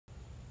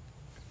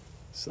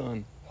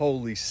Son,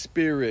 Holy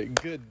Spirit,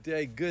 good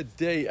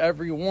day,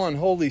 everyone.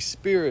 Holy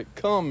Spirit,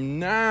 come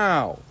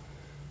now.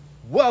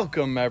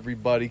 Welcome,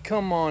 everybody.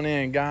 Come on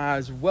in,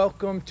 guys.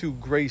 Welcome to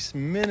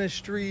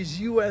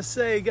Grace-Ministries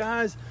USA,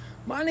 guys.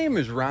 My name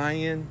is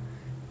Ryan,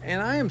 and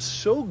I am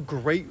so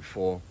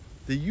grateful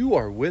that you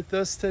are with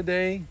us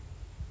today.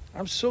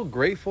 I'm so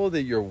grateful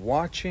that you're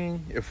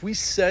watching. If we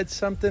said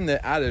something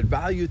that added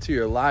value to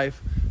your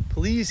life,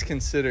 please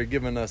consider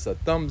giving us a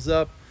thumbs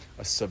up,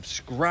 a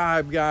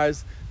subscribe,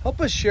 guys. Help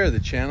us share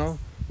the channel.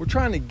 We're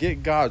trying to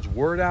get God's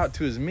word out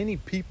to as many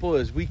people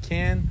as we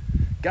can.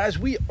 Guys,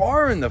 we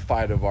are in the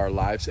fight of our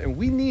lives, and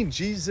we need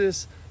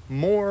Jesus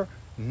more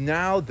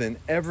now than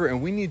ever,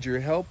 and we need your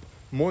help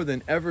more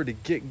than ever to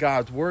get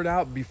God's word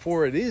out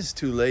before it is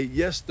too late.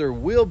 Yes, there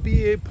will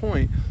be a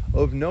point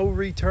of no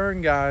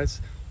return,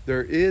 guys.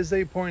 There is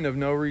a point of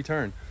no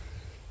return.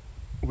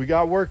 We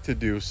got work to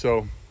do,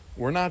 so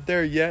we're not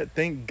there yet.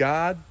 Thank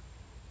God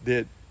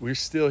that we're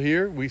still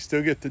here. We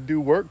still get to do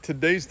work.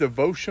 Today's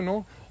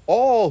devotional: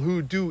 all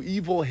who do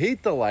evil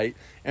hate the light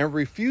and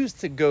refuse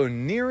to go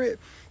near it,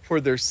 for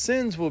their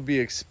sins will be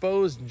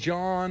exposed.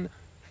 John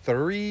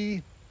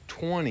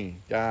 3:20,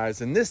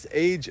 guys. In this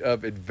age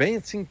of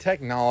advancing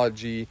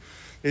technology,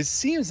 it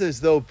seems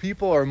as though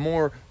people are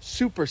more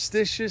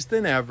superstitious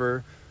than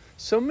ever.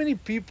 So many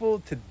people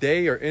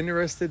today are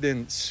interested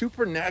in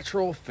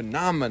supernatural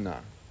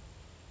phenomena.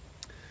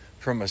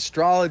 From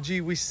astrology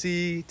we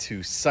see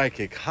to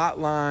psychic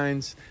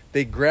hotlines,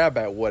 they grab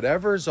at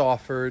whatever's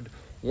offered,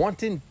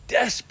 wanting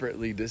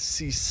desperately to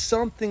see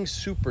something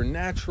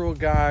supernatural,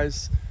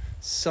 guys,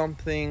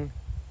 something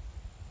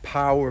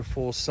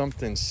powerful,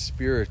 something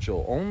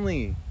spiritual.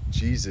 Only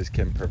Jesus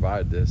can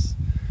provide this.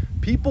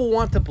 People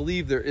want to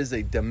believe there is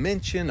a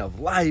dimension of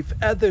life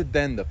other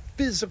than the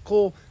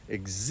physical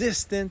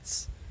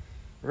existence,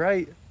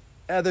 right?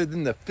 Other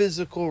than the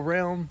physical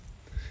realm.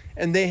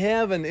 And they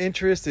have an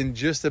interest in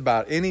just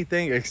about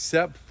anything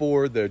except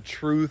for the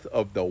truth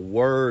of the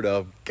Word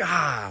of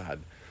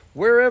God.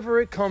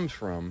 Wherever it comes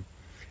from,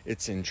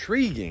 it's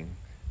intriguing.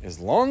 As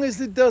long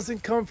as it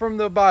doesn't come from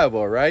the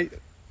Bible, right?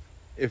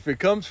 If it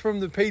comes from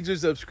the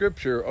pages of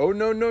Scripture, oh,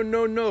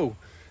 no.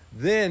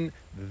 Then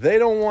they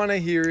don't want to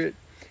hear it.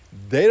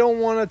 They don't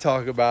want to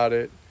talk about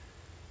it.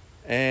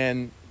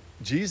 And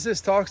Jesus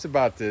talks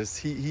about this.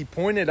 He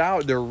pointed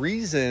out the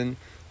reason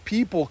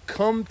people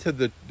come to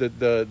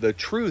the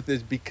truth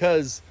is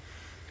because,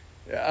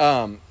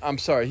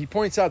 he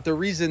points out the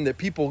reason that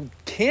people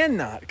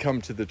cannot come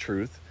to the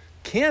truth,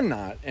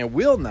 cannot and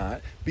will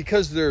not,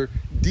 because their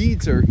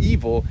deeds are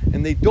evil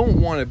and they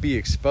don't want to be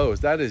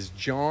exposed. That is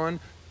John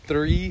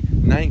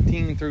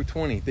 3:19 through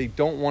 20. They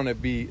don't want to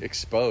be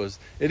exposed.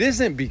 It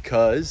isn't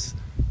because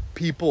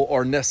people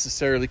are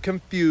necessarily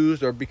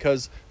confused or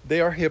because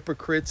they are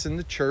hypocrites in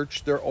the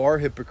church. There are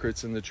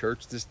hypocrites in the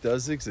church. This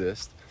does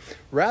exist.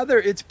 Rather,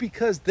 it's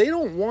because they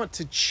don't want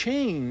to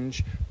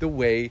change the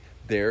way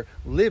they're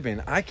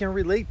living. I can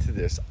relate to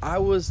this. I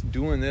was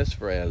doing this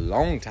for a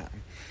long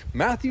time.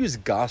 Matthew's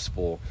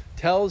gospel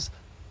tells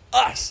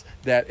us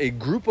that a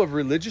group of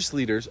religious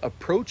leaders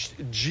approached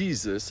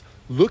Jesus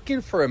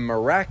looking for a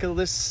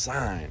miraculous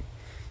sign.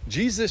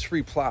 Jesus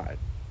replied,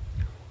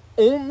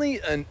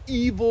 "Only an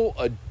evil,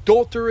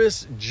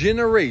 adulterous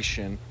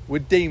generation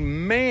would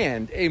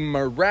demand a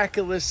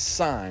miraculous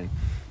sign.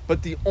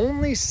 But the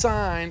only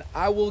sign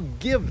I will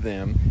give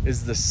them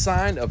is the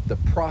sign of the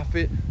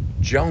prophet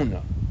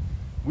Jonah."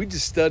 We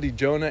just studied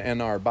Jonah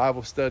in our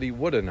Bible study.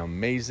 What an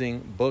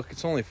amazing book.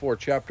 It's only 4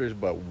 chapters,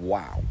 but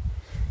wow.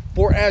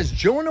 "For as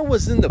Jonah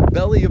was in the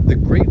belly of the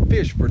great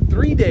fish for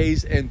 3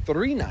 days and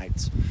 3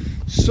 nights,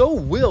 so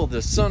will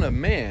the Son of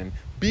Man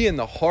be in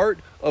the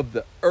heart of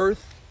the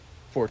earth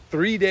for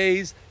 3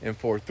 days and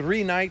for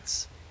 3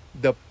 nights.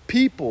 The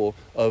people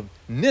of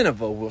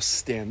Nineveh will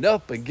stand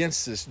up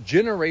against this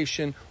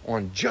generation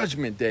on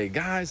Judgment Day,"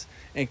 guys,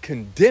 "and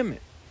condemn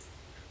it.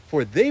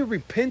 For they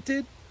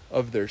repented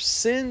of their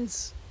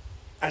sins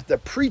at the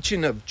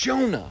preaching of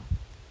Jonah.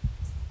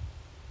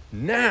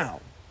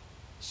 Now,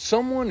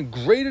 someone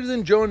greater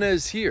than Jonah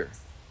is here.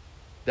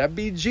 That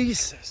be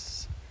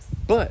Jesus.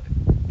 But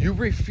you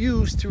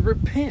refuse to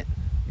repent."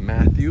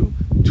 Matthew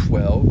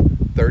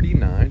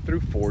 12:39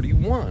 through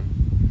 41.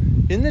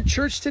 In the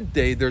church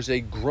today, there's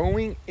a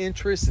growing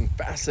interest and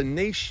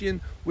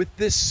fascination with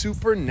this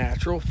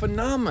supernatural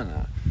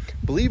phenomena.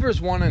 Believers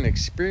want an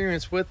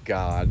experience with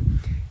God,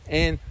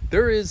 and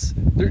there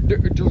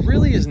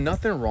really is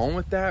nothing wrong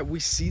with that. We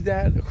see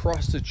that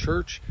across the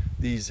church,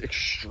 these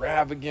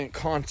extravagant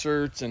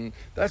concerts, and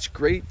that's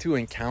great to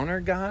encounter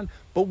God,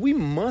 but we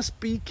must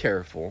be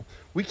careful.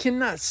 We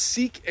cannot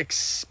seek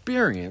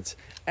experience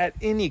at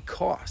any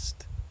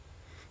cost.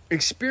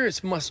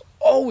 Experience must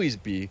always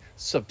be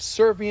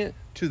subservient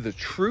to the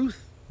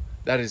truth,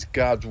 that is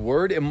God's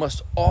word. It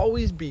must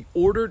always be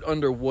ordered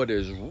under what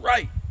is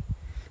right.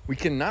 We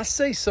cannot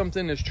say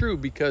something is true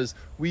because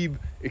we've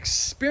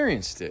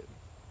experienced it.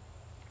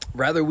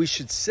 Rather, we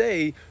should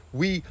say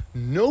we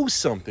know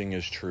something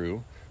is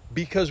true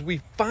because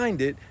we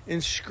find it in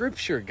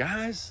Scripture,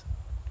 guys.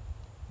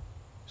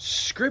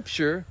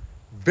 Scripture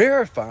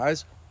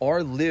verifies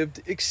our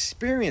lived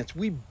experience.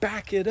 We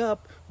back it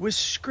up with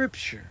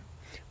Scripture.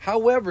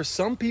 However,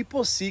 some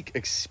people seek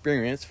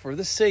experience for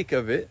the sake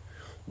of it,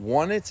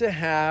 wanting to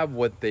have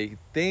what they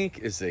think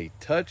is a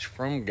touch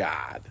from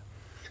God.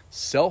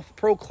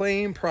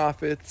 Self-proclaimed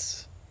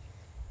prophets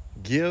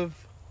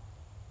give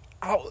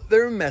out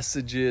their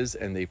messages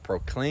and they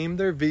proclaim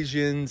their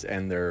visions,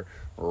 and they're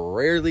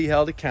rarely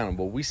held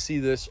accountable. We see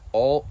this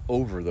all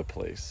over the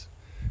place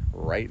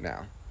right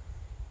now.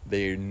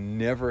 They're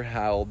never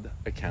held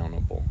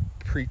accountable,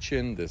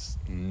 preaching this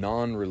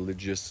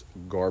non-religious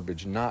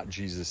garbage, not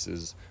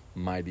Jesus's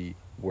mighty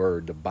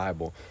word, the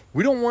Bible.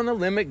 We don't want to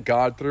limit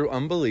God through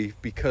unbelief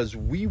because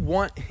we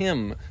want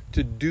him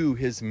to do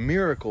his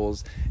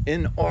miracles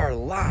in our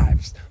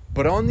lives.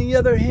 But on the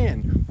other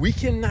hand, we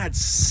cannot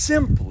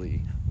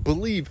simply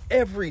believe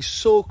every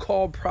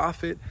so-called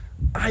prophet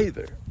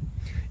either.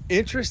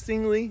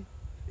 Interestingly,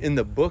 in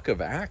the book of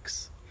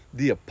Acts,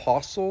 the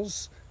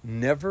apostles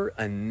never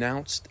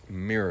announced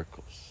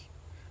miracles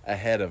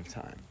ahead of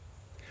time.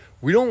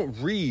 We don't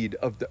read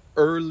of the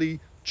early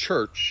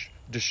church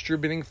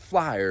distributing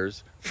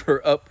flyers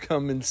for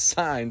upcoming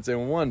signs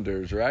and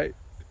wonders, right?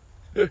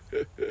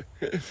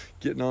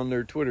 Getting on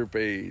their Twitter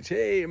page,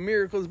 hey, a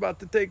miracle's about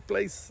to take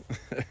place.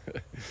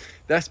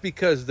 That's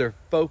because their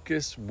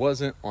focus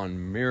wasn't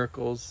on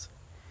miracles.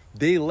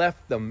 They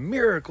left the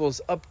miracles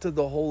up to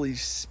the Holy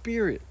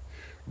Spirit.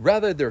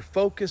 Rather, their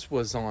focus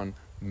was on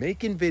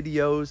making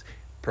videos,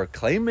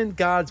 proclaiming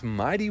God's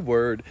mighty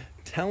word,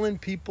 telling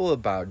people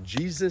about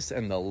Jesus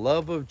and the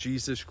love of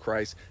Jesus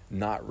Christ,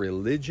 not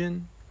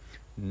religion,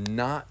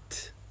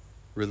 not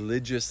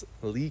religious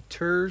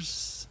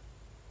leaders,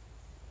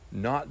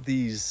 not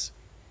these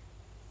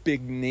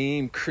big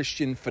name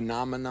Christian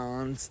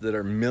phenomenons that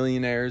are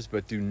millionaires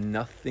but do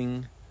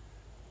nothing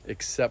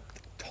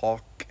except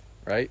talk,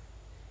 right?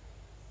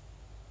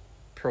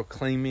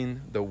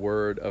 Proclaiming the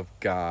word of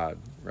God,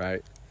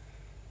 right?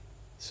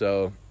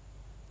 So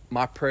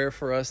my prayer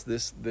for us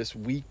this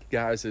week,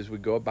 guys, as we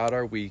go about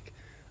our week,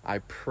 I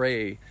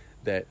pray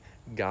that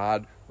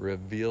God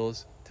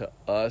reveals to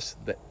us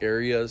the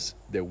areas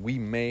that we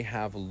may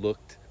have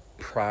looked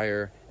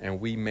prior and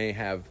we may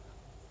have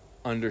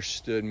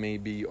understood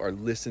maybe or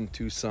listened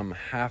to some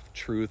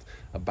half-truth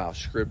about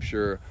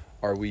Scripture.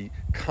 Are we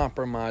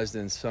compromised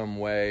in some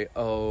way?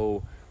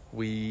 I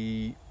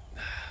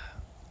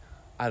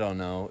don't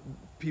know.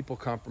 People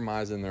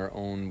compromise in their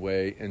own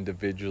way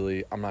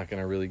individually. I'm not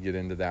going to really get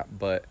into that,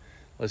 but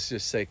let's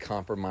just say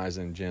compromise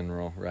in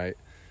general, right?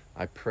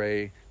 I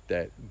pray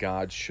that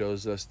God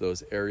shows us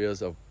those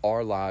areas of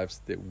our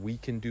lives that we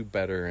can do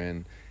better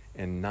in,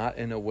 and not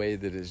in a way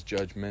that is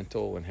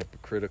judgmental and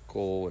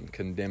hypocritical and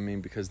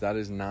condemning, because that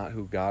is not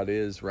who God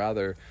is.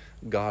 Rather,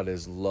 God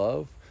is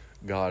love,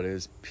 God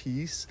is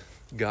peace,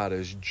 God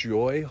is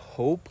joy,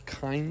 hope,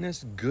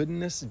 kindness,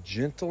 goodness,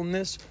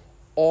 gentleness,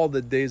 all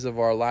the days of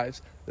our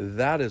lives.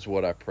 That is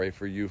what I pray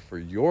for you, for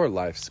your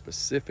life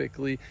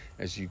specifically,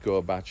 as you go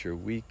about your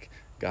week.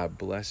 God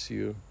bless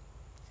you.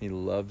 He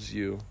loves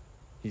you.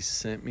 He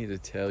sent me to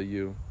tell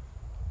you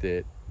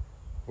that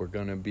we're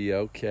going to be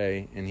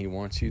okay, and he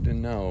wants you to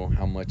know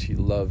how much he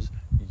loves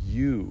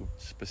you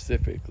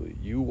specifically,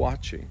 you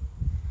watching.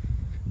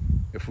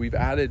 If we've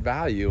added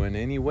value in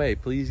any way,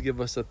 please give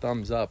us a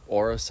thumbs up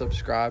or a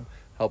subscribe.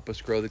 Help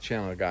us grow the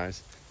channel, guys.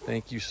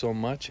 Thank you so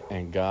much,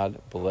 and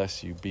God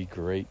bless you. Be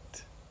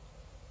great.